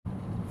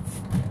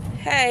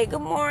Hey, good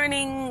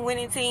morning,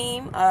 winning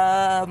team.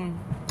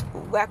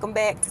 Welcome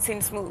back to Team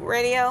Smooth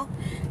Radio.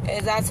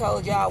 As I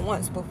told y'all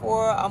once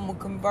before, I'm gonna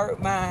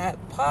convert my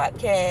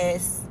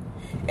podcast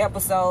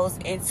episodes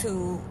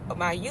into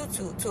my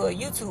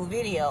YouTube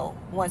video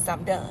once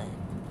I'm done.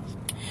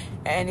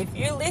 And if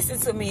you listen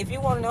to me, if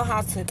you want to know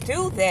how to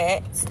do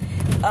that,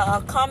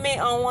 comment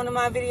on one of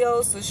my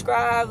videos,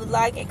 subscribe,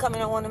 like, and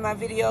comment on one of my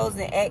videos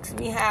and ask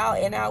me how,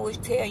 and I will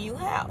tell you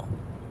how.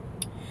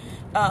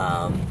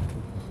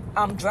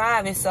 I'm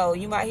driving, so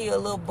you might hear a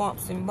little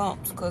bumps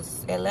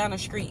because Atlanta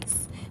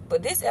streets.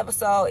 But this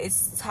episode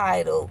is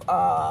titled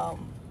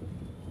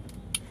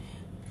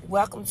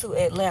Welcome to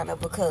Atlanta,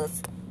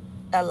 because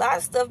a lot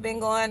of stuff been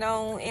going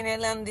on in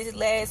Atlanta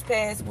this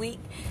past week.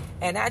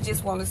 And I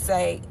just want to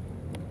say,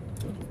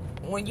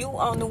 when you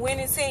on the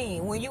winning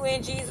team, when you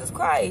in Jesus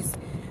Christ,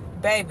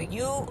 baby,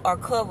 you are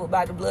covered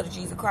by the blood of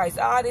Jesus Christ.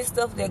 All this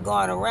stuff that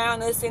going on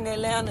around us in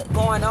Atlanta,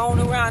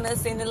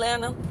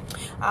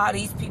 all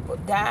these people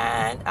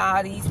dying,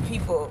 all these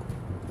people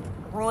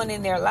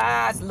ruining their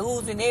lives,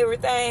 losing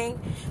everything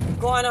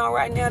going on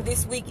right now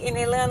this week in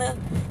Atlanta,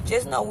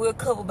 just know we're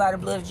covered by the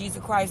blood of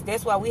Jesus Christ.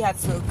 That's why we have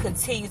to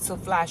continue to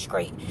fly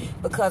straight,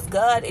 because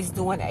God is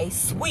doing a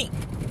sweep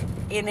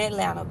in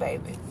Atlanta,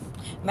 baby.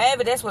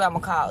 Maybe that's what I'm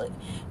going to call it.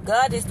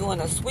 God is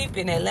doing a sweep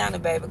in Atlanta,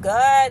 baby.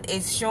 God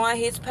is showing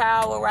his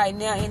power right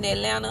now in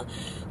Atlanta.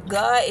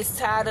 God is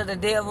tired of the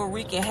devil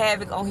wreaking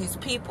havoc on his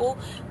people.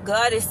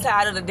 God is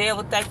tired of the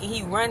devil thinking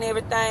he run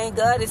everything.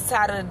 God is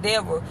tired of the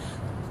devil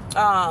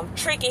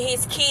tricking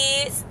his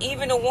kids.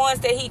 Even the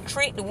ones that he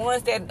tricked, the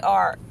ones that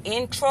are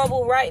in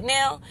trouble right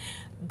now,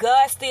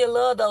 God still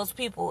loves those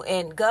people,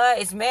 and God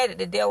is mad at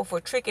the devil for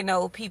tricking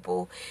those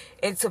people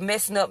into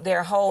messing up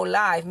their whole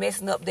life,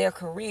 messing up their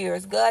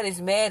careers. God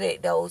is mad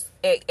at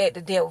at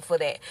the devil for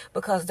that,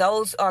 because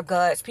those are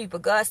God's people.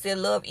 God still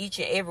loves each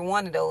and every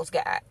one of those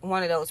guys,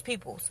 one of those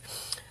peoples,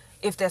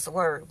 if that's a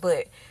word.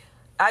 But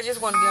I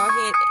just want to get on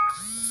here.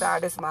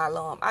 Sorry, that's my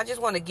alarm. I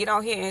just want to get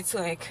on here and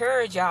to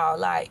encourage y'all,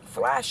 like,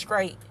 fly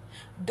straight.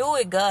 Do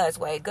it God's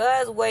way.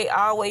 God's way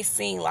always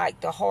seems like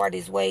the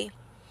hardest way.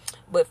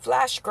 But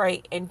fly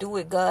straight and do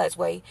it God's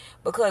way,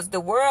 because the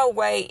world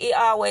way, it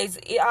always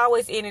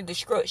end in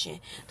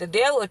destruction. The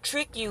devil will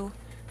trick you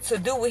to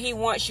do what he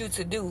wants you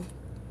to do,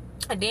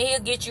 and then he'll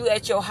get you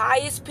at your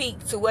highest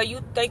peak to where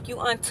you think you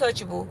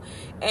untouchable,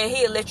 and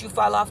he'll let you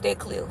fall off that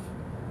cliff.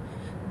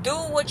 Do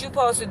what you're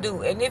supposed to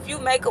do, and if you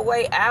make a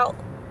way out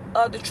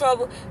of the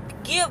trouble,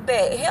 give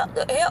back,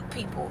 help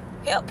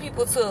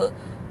people to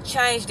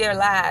change their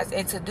lives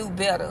and to do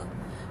better.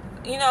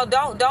 You know,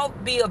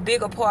 don't be a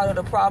bigger part of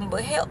the problem,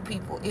 but help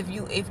people if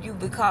you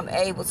become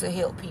able to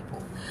help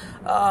people.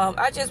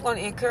 I just want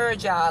to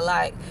encourage y'all,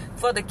 like,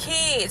 for the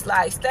kids,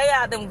 like, stay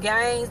out them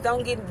gangs.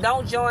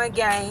 Don't join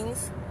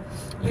gangs.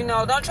 You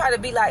know, don't try to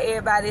be like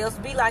everybody else.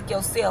 Be like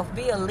yourself.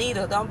 Be a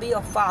leader. Don't be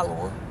a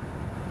follower.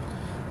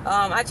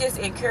 I just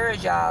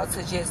encourage y'all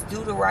to just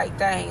do the right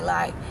thing,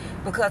 like,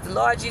 because the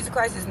Lord Jesus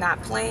Christ is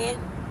not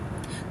playing.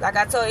 Like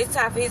I told you, it's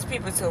time for his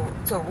people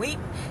to reap.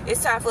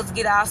 It's time for us to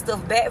get our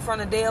stuff back from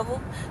the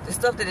devil. The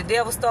stuff that the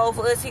devil stole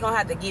for us, he going to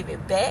have to give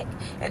it back.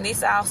 And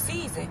it's our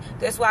season.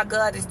 That's why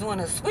God is doing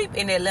a sweep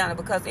in Atlanta,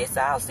 because it's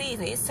our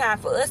season. It's time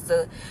for us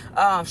to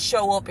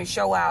show up and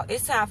show out.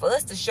 It's time for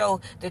us to show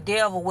the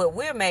devil what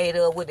we're made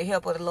of with the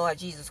help of the Lord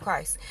Jesus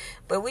Christ.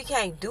 But we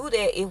can't do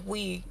that if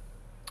we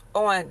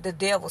on the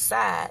devil's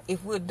side.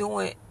 If we're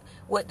doing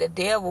what the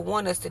devil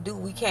wants us to do,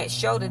 we can't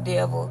show the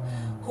devil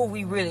who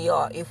we really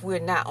are if we're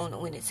not on the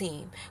winning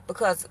team,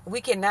 because we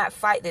cannot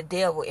fight the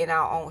devil in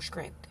our own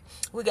strength.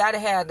 We got to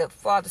have the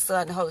Father, Son,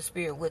 and the Holy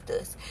Spirit with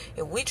us.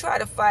 If we try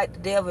to fight the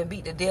devil and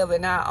beat the devil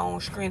in our own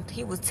strength,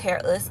 he will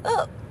tear us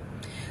up.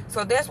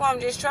 So that's why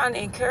I'm just trying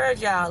to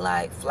encourage y'all,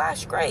 like, fly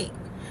straight.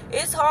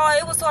 It's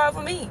hard. It was hard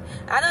for me.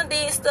 I done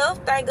did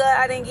stuff. Thank God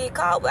I didn't get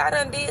caught, but I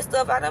done did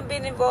stuff. I done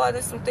been involved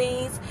in some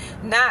things,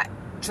 not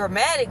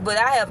dramatic, but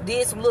I have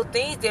did some little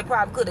things that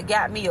probably could have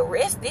got me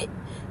arrested.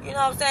 You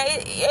know what I'm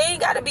saying? It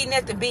ain't got to be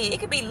nothing big. It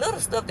could be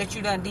little stuff that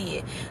you done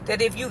did, that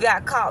if you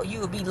got caught, you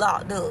would be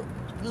locked up.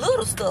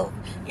 Little stuff,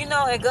 you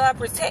know, and God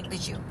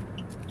protected you.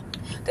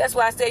 That's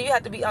why I said you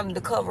have to be under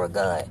the cover of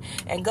God.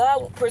 And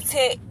God will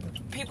protect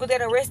people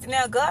that are arrested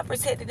now. God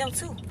protected them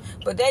too.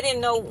 But they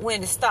didn't know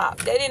when to stop.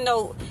 They didn't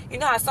know, you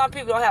know how some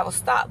people don't have a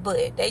stop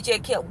button. They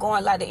just kept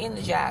going like the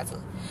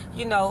Energizer.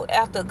 You know,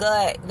 after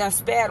God done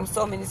spared them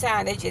so many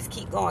times, they just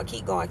keep going,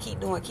 keep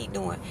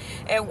doing.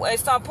 And at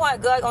some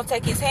point, God gonna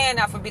take his hand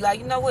off and be like,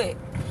 you know what?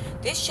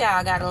 This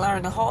child got to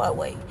learn the hard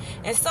way.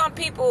 And some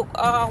people,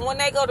 when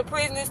they go to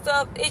prison and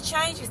stuff, it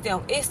changes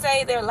them. It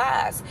saved their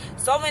lives.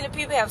 So many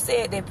people have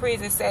said that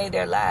prison saved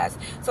their lives.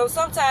 So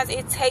sometimes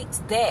it takes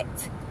that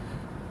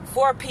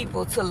for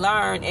people to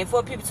learn and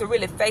for people to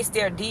really face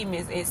their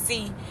demons and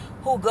see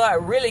who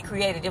God really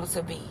created them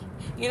to be.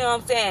 You know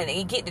what I'm saying?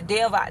 And get the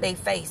devil out their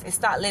face and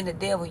start letting the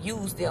devil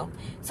use them.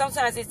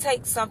 Sometimes it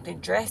takes something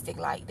drastic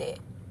like that.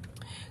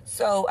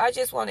 So I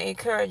just want to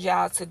encourage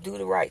y'all to do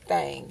the right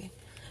thing.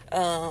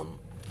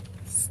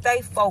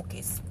 Stay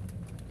focused.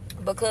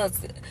 Because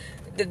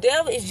the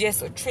devil is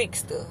just a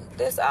trickster.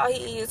 That's all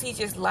he is. He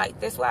just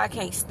that's why I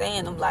can't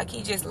stand him. Like,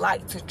 he just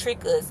like to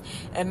trick us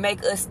and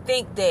make us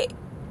think that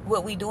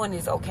what we doing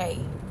is okay,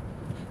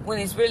 when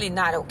it's really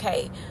not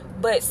okay.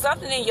 But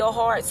something in your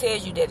heart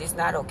tells you that it's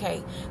not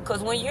okay.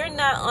 Because when you're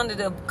not under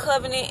the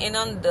covenant and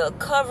under the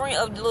covering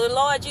of the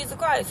Lord Jesus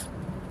Christ,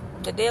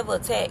 the devil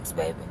attacks,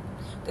 baby.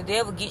 The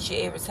devil gets you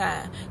every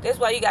time. That's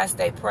why you got to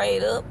stay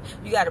prayed up.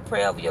 You got to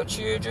pray over your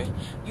children.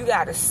 You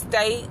got to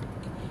stay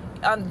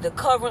under the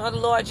covering of the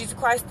Lord Jesus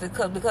Christ,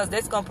 because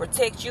that's going to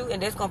protect you,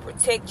 and that's going to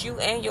protect you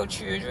and your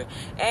children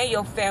and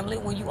your family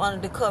when you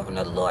under the covering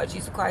of the Lord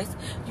Jesus Christ.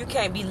 You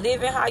can't be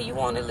living how you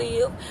want to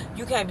live.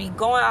 You can't be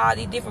going all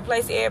these different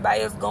places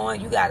everybody else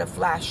going. You got to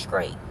fly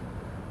straight.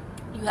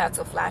 You have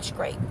to fly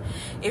straight.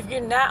 If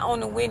you're not on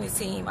the winning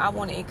team, I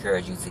want to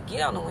encourage you to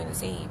get on the winning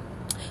team.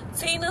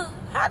 Tina,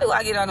 how do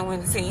I get on the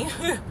winning team?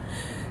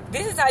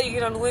 This is how you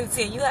get on the winning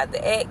team. You have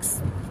to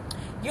ask.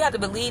 You have to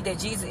believe that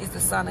Jesus is the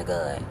Son of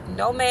God.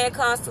 No man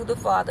comes to the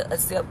Father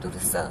except through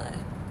the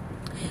Son.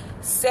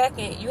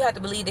 Second, you have to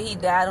believe that he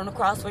died on the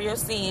cross for your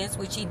sins,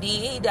 which he did.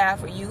 He died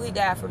for you. He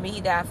died for me.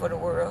 He died for the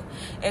world.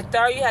 And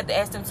third, you have to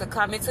ask him to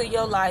come into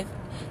your life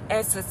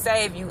and to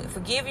save you.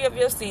 Forgive you of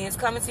your sins,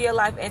 come into your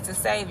life and to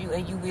save you,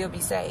 and you will be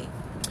saved.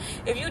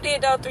 If you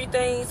did those three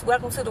things,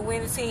 welcome to the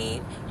winning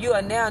team. You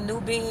are now a new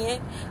being.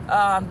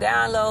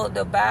 Download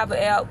the Bible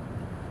app.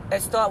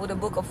 Let's start with the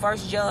book of 1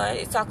 John.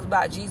 It talks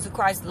about Jesus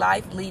Christ's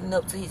life leading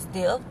up to his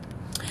death.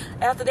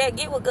 After that,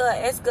 get with God.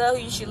 Ask God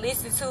who you should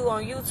listen to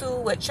on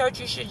YouTube, what church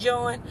you should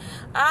join.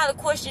 All the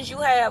questions you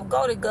have,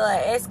 go to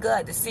God. Ask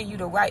God to send you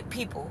the right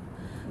people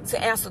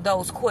to answer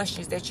those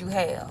questions that you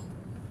have.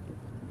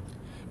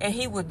 And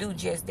he will do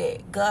just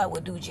that. God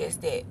will do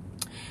just that.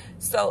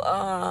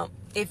 So,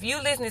 if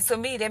you listening to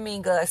me, that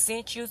means God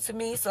sent you to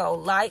me. So,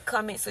 like,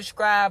 comment,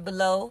 subscribe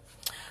below.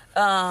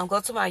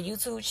 Go to my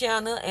YouTube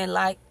channel and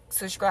like,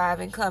 subscribe,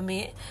 and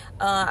comment.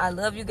 I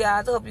love you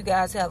guys. I hope you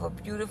guys have a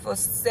beautiful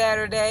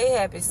Saturday.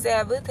 Happy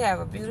Sabbath. Have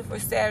a beautiful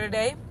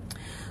Saturday.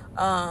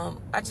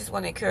 I just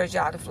want to encourage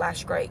y'all to fly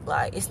straight.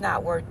 Like, it's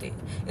not worth it.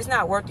 It's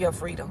not worth your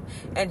freedom.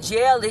 And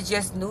jail is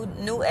just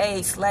new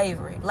age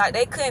slavery. Like,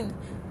 they couldn't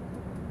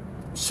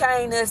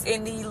chain us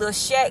in these little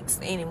shacks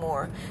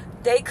anymore.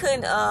 They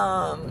couldn't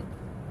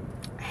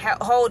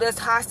hold us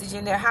hostage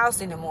in their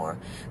house anymore.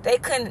 They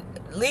couldn't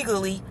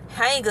legally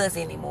hang us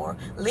anymore,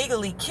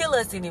 legally kill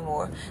us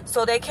anymore.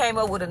 So they came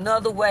up with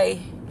another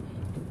way.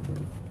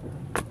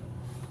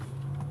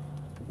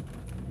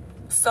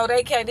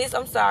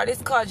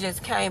 This car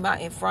just came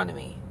out in front of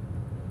me.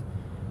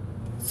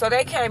 So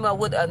they came up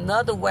with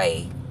another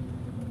way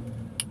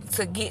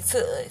to get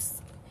to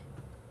us.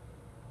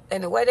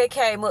 And the way they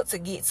came up to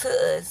get to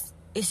us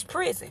is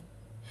prison.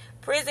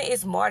 Prison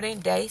is modern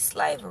day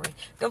slavery.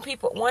 Them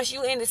people, once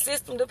you in the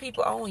system, the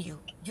people own you.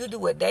 You do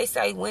what they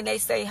say, when they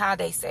say, how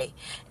they say.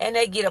 And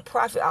they get a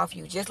profit off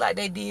you, just like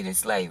they did in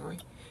slavery.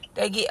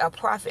 They get a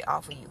profit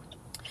off of you.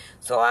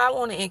 So I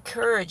want to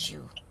encourage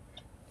you,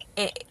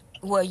 I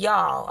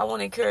want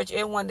to encourage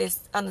everyone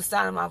that's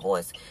understanding my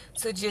voice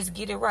to just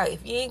get it right.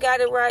 If you ain't got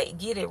it right,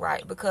 get it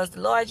right. Because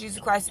the Lord Jesus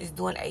Christ is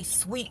doing a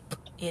sweep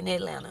in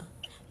Atlanta.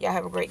 Y'all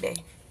have a great day.